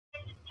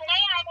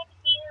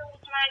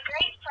my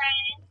great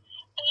friend,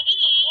 AD.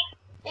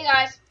 Hey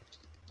guys.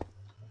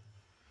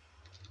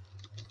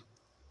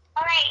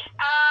 Alright,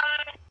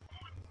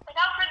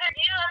 without further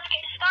ado, let's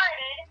get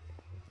started.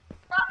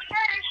 But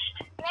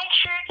first, make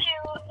sure to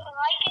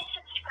like and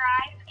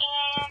subscribe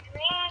and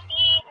ring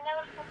the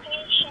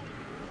notification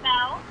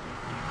bell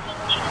so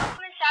that you don't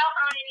miss out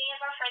on any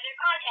of our further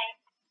content.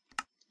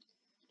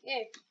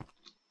 Okay.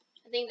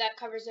 I think that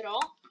covers it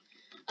all.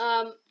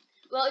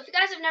 Well, if you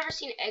guys have never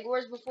seen Egg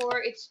Wars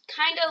before, it's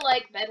kind of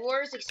like Bed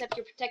Wars, except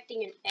you're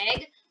protecting an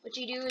egg. What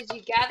you do is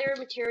you gather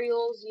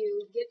materials,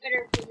 you get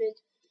better equipment,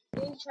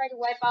 and you try to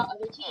wipe out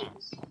other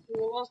teams who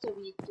will also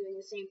be doing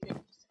the same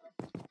thing.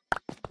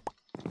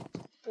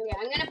 So, okay,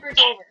 I'm gonna bridge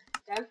over,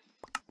 okay?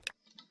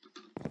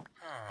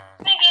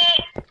 I'm gonna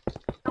get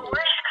the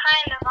worst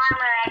kind of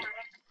armor ever.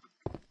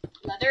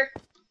 Leather?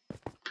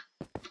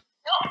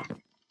 Nope.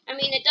 I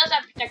mean, it does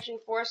have protection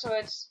 4, so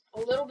it's a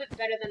little bit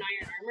better than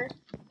iron armor,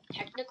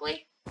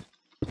 technically.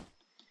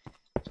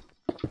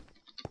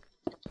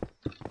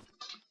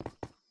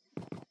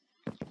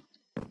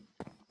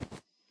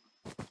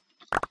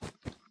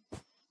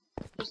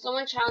 If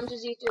someone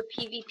challenges you to a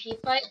PvP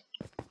fight,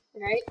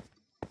 right,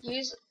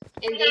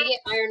 and they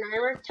get iron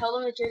armor, tell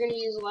them that you're going to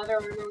use leather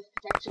armor with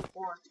protection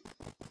 4.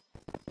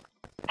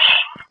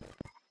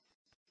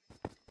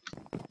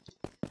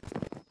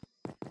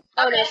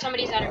 Oh no,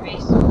 somebody's at our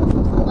base.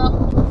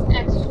 Well,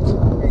 that's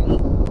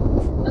great.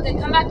 Okay,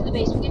 come back to the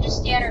base. We can just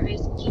stay at our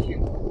base and keep here.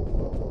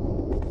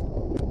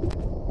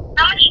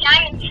 How much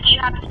diamonds do you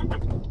have?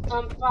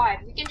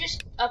 5. We can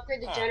just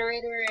upgrade the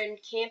generator and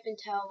camp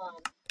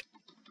until,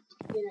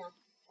 you know,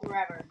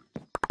 wherever.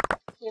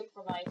 Camp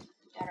for life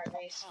at our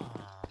base.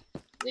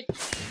 Which,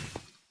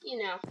 you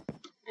know,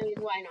 I mean,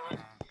 why not?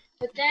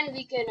 But then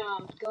we can,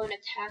 go and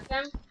attack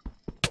them.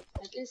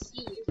 I can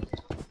see you, you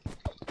know.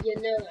 You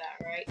know that,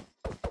 right?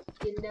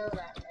 You know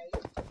that, right?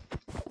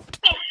 You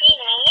can see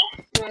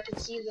me. No, I can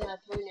see the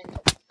opponent.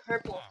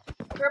 Purple.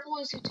 Purple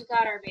is who took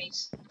out our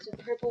base. So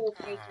purple will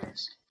pay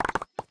first.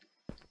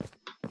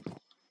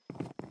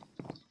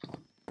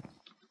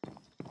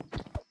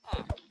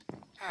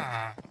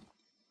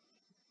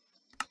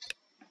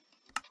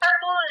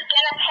 Purple is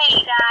gonna pay,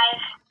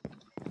 guys.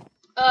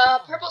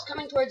 Purple's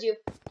coming towards you.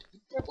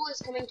 Purple is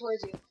coming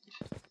towards you.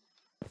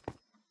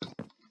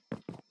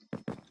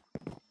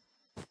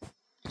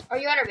 Are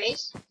you at our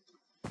base?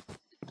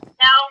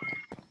 No.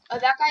 Oh,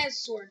 that guy has a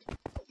sword.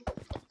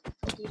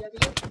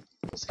 DW.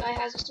 This guy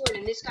has a sword,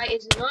 and this guy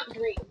is not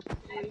green.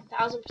 I am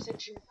 1000%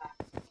 sure of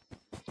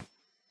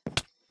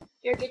that.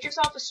 Here, get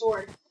yourself a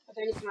sword of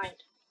any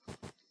kind.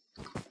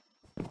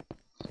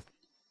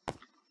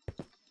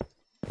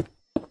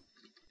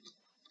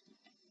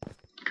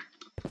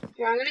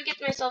 Here, I'm gonna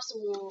get myself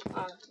some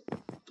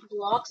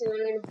blocks, and then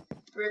I'm gonna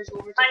bridge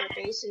over to their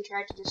base and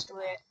try to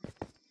destroy it.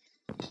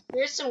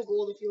 Here's some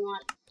gold if you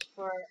want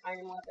for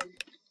iron weapon.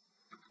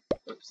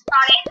 Oops,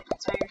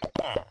 that's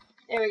iron.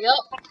 There we go.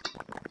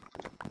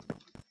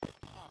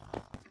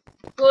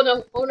 Oh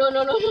no! Oh no!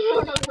 No! No! No!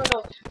 No! No! No!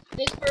 No!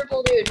 This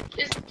purple dude,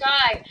 this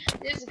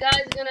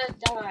guy's gonna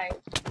die.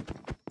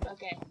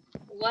 Okay,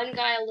 one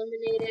guy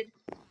eliminated.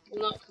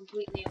 Well, not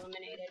completely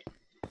eliminated.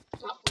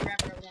 Not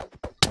forever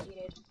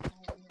eliminated.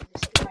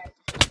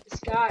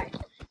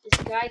 This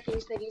guy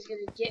thinks that he's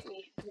gonna get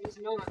me, but he's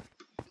not.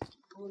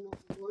 Oh no!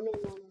 No! No!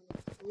 No! No!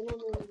 No! No!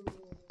 No! No! No!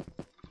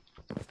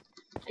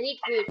 I need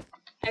food.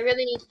 I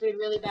really need food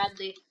really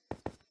badly.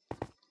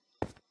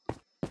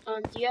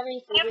 Do you have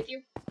any food with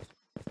you?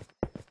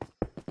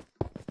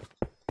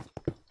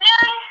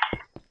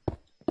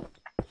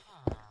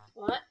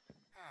 What?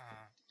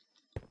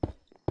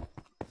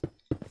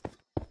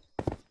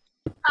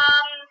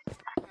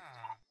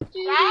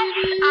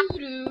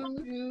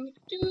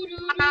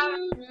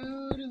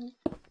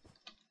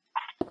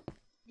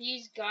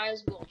 These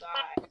guys will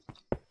die.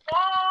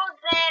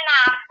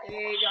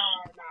 They die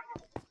now.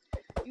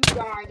 You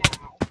die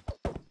now.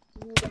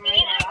 You die now. You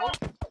die now.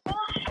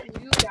 And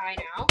you die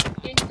now.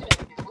 There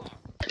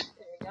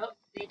we go.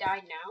 They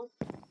died now.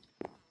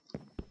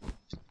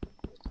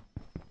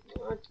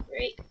 Come on,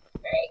 break.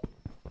 Break.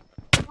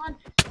 Come on.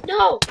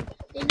 No!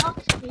 They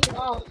knocked me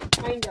off.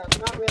 Kind of.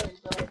 Not really,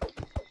 but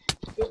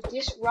they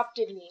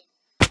disrupted me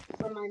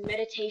from my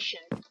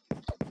meditation.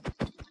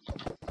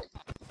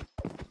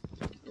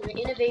 My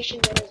innovation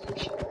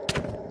meditation.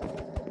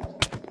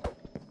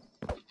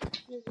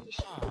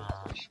 Innovation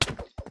meditation.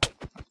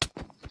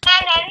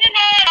 Come and get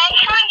me!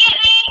 Come and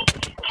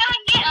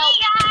get me,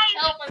 guys!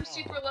 Help! I'm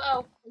super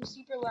low. I'm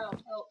super low.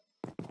 Help.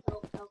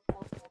 Help, help,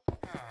 help, help.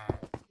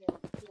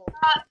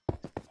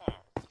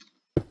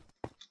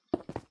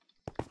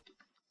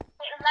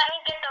 Let me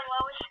get the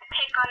lowest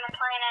pick on the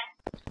planet.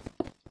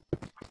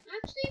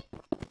 Actually,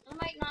 I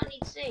might not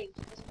need saves,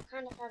 because I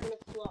kind of have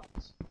enough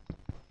blocks.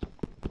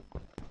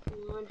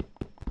 Come on.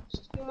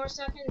 Just a few more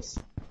seconds.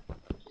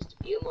 Just a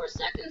few more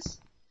seconds.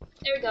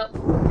 There we go.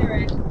 Their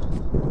egg.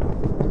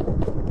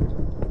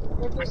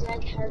 Purple's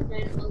egg has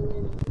been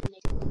eliminated.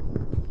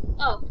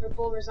 Oh,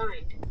 purple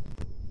resigned.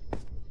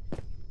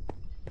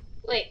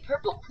 Wait,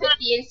 purple quit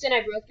the instant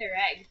I broke their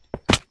egg.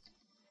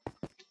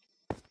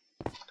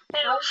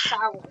 How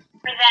sour?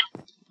 For that.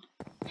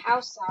 How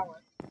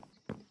sour?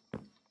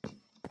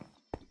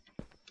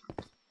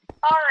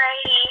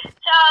 Alrighty,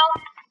 so...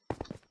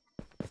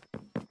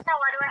 Now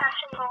why do I have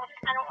some gold?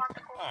 I don't want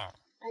the gold.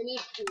 I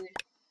need food.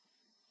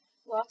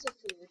 Lots of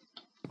food.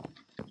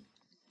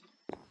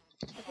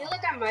 I feel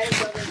like I might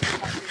have got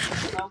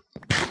food though.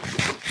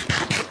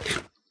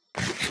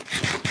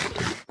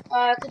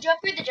 Could you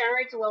upgrade the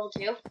generator to level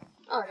 2?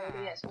 Oh, it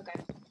already is. Okay.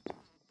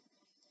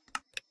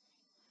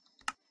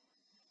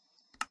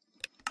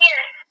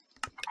 Here.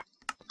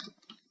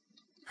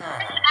 This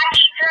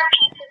extra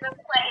piece of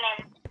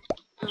equipment.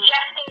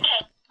 Just in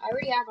case. I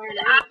already have iron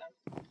armor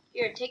though.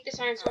 Here, take this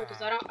iron sword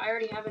because I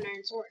already have an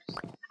iron sword. So.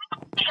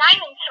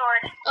 Diamond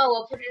sword. Oh,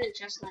 I'll put it in a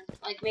chest then.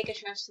 Like, make a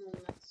chest and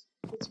then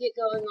let's get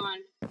going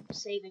on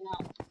saving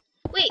up.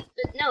 Wait,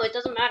 but no, it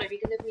doesn't matter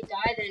because if we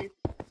die, then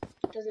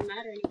it doesn't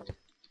matter anymore.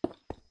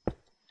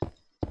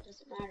 It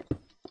doesn't matter.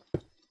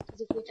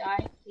 Because if we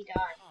die, we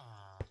die.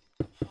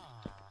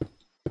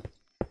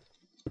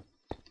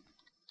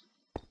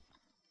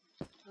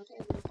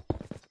 Okay.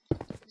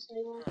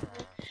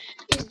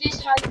 Is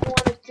this how you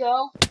want to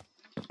go?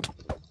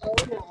 Oh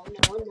no.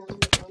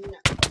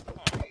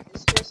 Okay,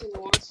 this person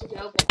wants to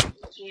go, but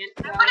he can't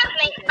go. I would have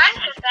made friends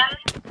with them,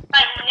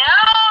 but no!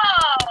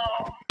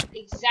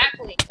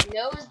 Exactly.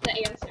 No is the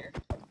answer.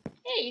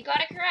 Hey, you got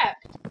it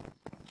correct.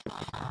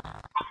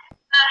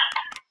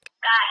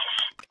 Guys.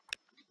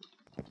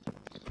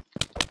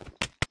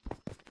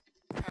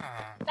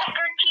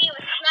 Record T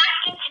was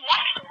smacked into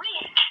next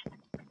week.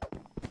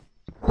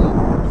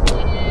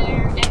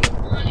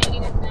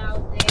 Now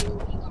they will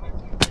be gone.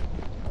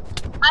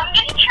 I'm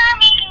gonna try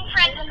making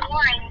friends with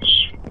Orange.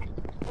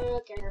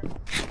 Okay.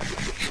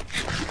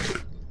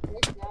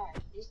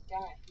 This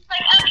guy.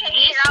 Like, okay,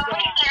 sure, I'll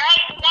bring it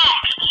right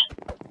next.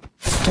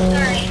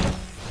 Sorry.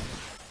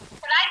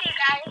 What I do,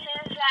 guys,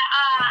 is that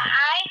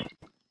I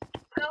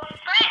go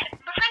befriend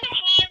a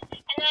team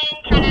and then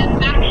kind of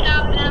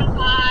backstab them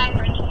by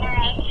breaking their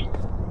eggs.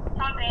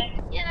 Sound good?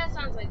 Yeah, that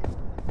sounds like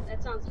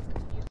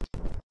good.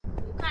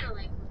 Kind of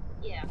like,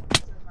 yeah, that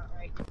sounds about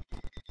right.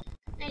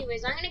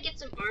 Anyways, I'm gonna get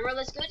some armor.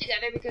 Let's go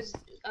together because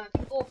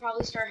people will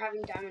probably start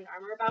having diamond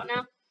armor about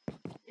now,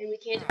 and we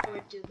can't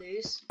afford to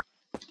lose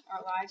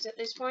our lives at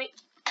this point.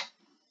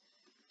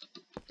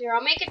 Here,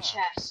 I'll make a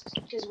chest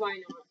because why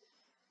not?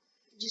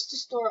 Just to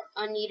store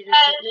unneeded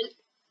equipment.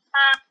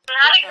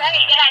 Not a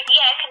very good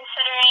idea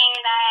considering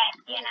that,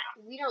 you know.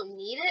 We don't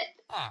need it,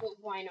 but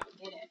why not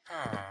get it?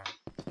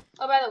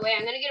 Oh, by the way,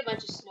 I'm gonna get a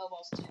bunch of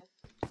snowballs too.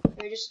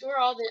 Here, just store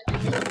all the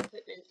unneeded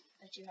equipment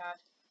that you have.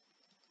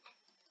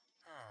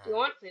 Do you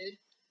want food?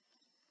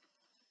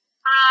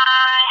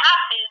 I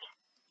have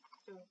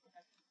food.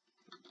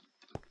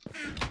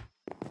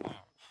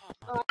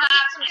 Oh, I'm gonna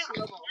get some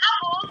snowballs.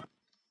 Apples.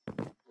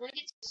 I'm gonna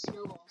get some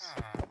snowballs.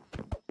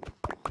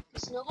 The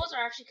snowballs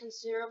are actually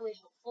considerably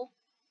helpful.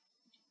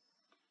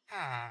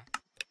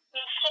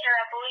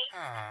 Considerably.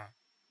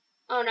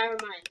 Oh, never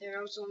mind. There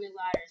are also only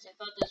ladders. I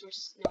thought those were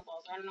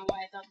snowballs. I don't know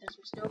why I thought those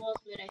were snowballs,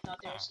 but I thought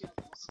they were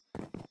snowballs.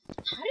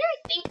 How did I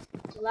think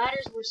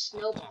ladders were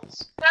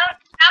snowballs? Well,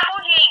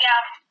 apples, here you go.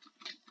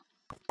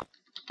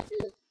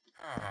 Dude.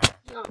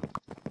 No.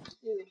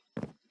 Dude.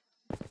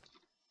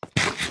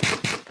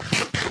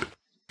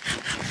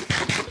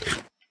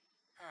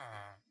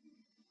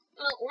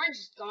 Well, orange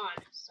is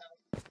gone, so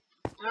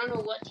I don't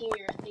know what team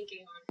you're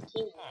thinking on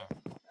teaming with.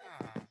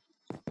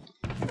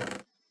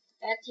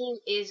 That team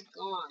is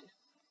gone.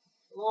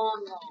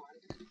 Long gone.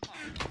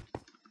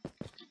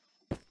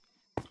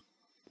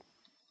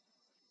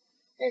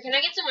 Here, can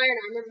I get some iron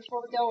armor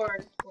before we go,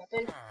 or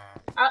weapon?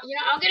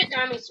 I'll get a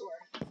diamond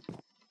sword.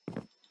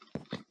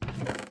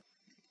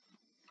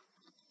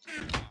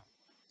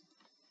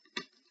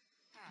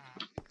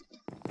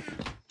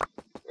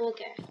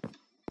 Okay.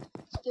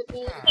 Let's get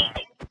me a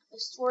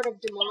sword of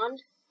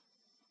demand.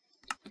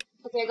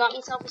 Okay, I got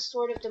myself a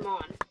sword of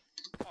demand.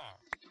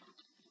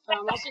 But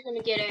I'm also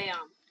gonna get a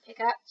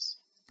pickaxe.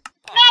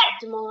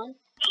 Demand.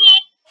 You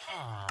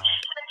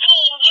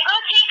go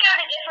take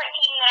out a different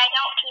team that I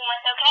don't team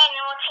with, okay? And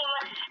then we'll team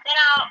with. Then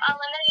I'll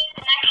eliminate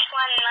the next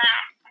one,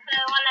 the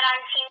one that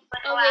I'm teaming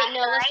with. Oh wait,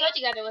 no, let's go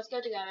together. Let's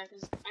go together,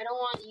 because I don't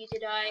want you to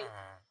die.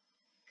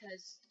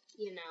 Because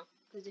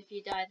if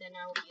you die, then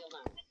I will be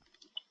alone.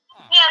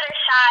 The other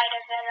side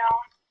of it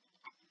all.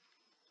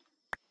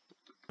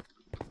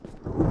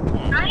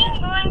 I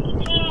am going to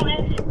team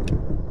with.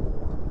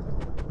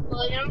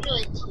 Well, you're not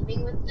really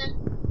teaming with them.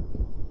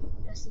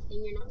 That's the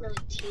thing, you're not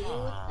really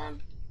teaming with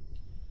them.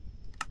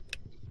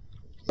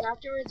 Because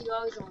afterwards, you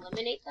always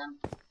eliminate them.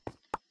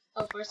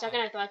 Oh, for a second,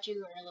 I thought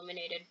you were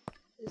eliminated.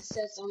 It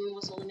says someone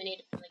was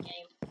eliminated from the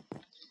game.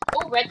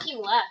 Oh, red team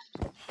left.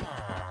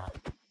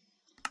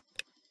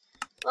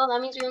 Well,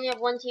 that means we only have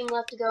one team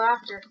left to go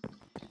after.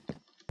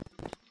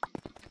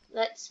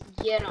 Let's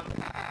get them.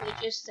 Wait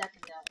just a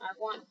second, though. I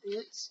want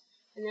boots.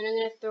 And then I'm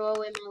going to throw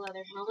away my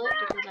leather helmet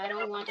because I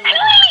don't want to leather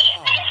helmet.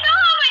 I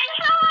just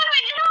saw him!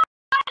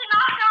 To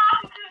knock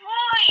off the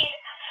void!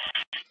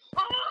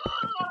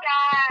 Oh,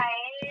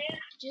 guys.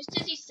 Just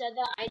as he said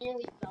that, I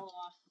nearly fell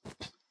off.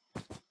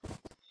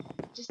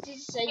 Just to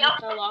say you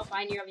fell off,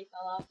 I nearly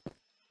fell off.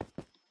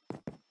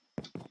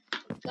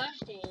 Gosh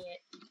dang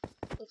it.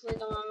 Looks like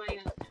I'm on my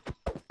own now.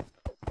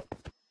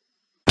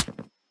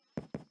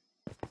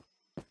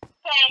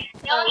 Okay,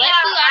 Light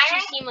blue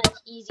actually seem like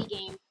easy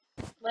game.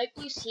 Light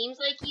blue seems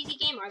like easy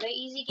game. Are they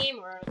easy game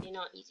or are they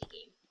not easy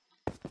game?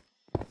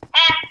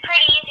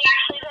 Pretty easy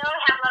actually. They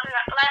only have leather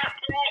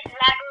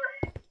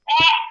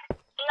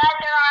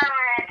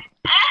armor.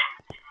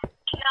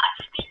 Cannot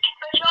speak.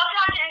 But you also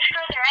have to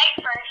destroy their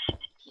egg first.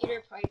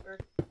 Peter Piper.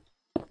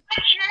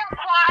 Which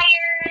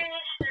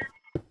requires the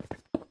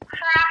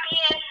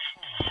crappiest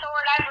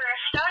sword ever. A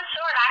stone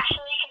sword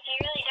actually, because you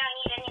really don't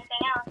need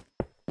anything else.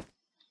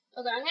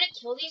 Okay, I'm gonna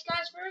kill these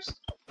guys first.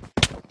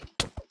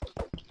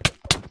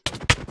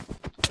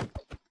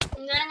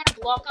 And then I'm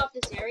gonna block off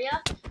this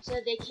area so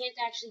that they can't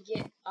actually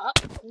get up.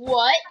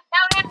 What?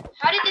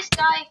 How did this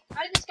guy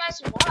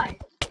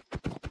survive?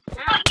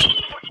 How? They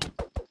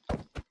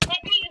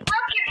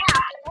broke your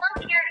cap.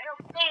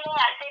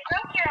 They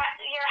broke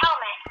your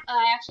helmet. I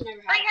actually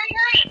never had it.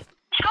 Hurry.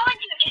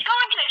 Just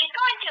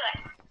go into it.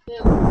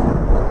 Boom.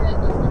 Okay,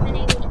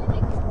 eliminated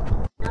egg.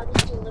 Now we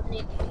need to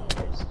eliminate the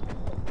players.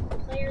 The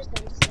players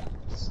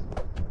themselves.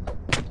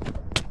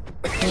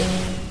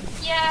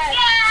 Yes!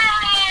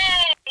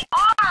 Yay!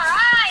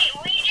 Alright!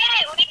 We did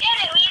it! Yay!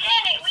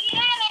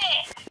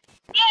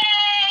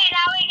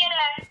 Now we get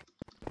to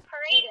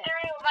parade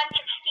through a bunch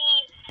of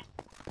thieves.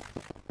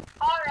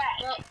 Alright.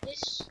 Well,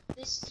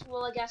 this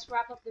will, I guess,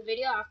 wrap up the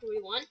video after we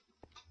won.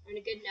 On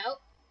a good note.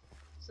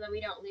 So that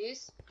we don't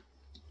lose.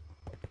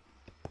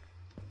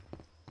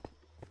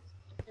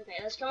 Okay,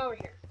 let's come over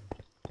here.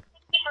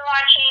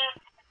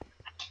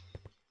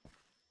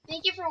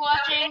 Thank you for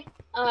watching.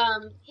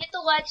 Hit the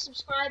like,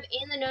 subscribe,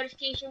 and the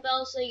notification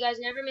bell so you guys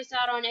never miss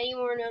out on any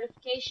more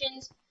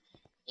notifications.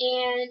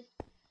 And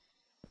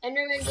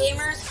Enderman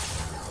Gamers,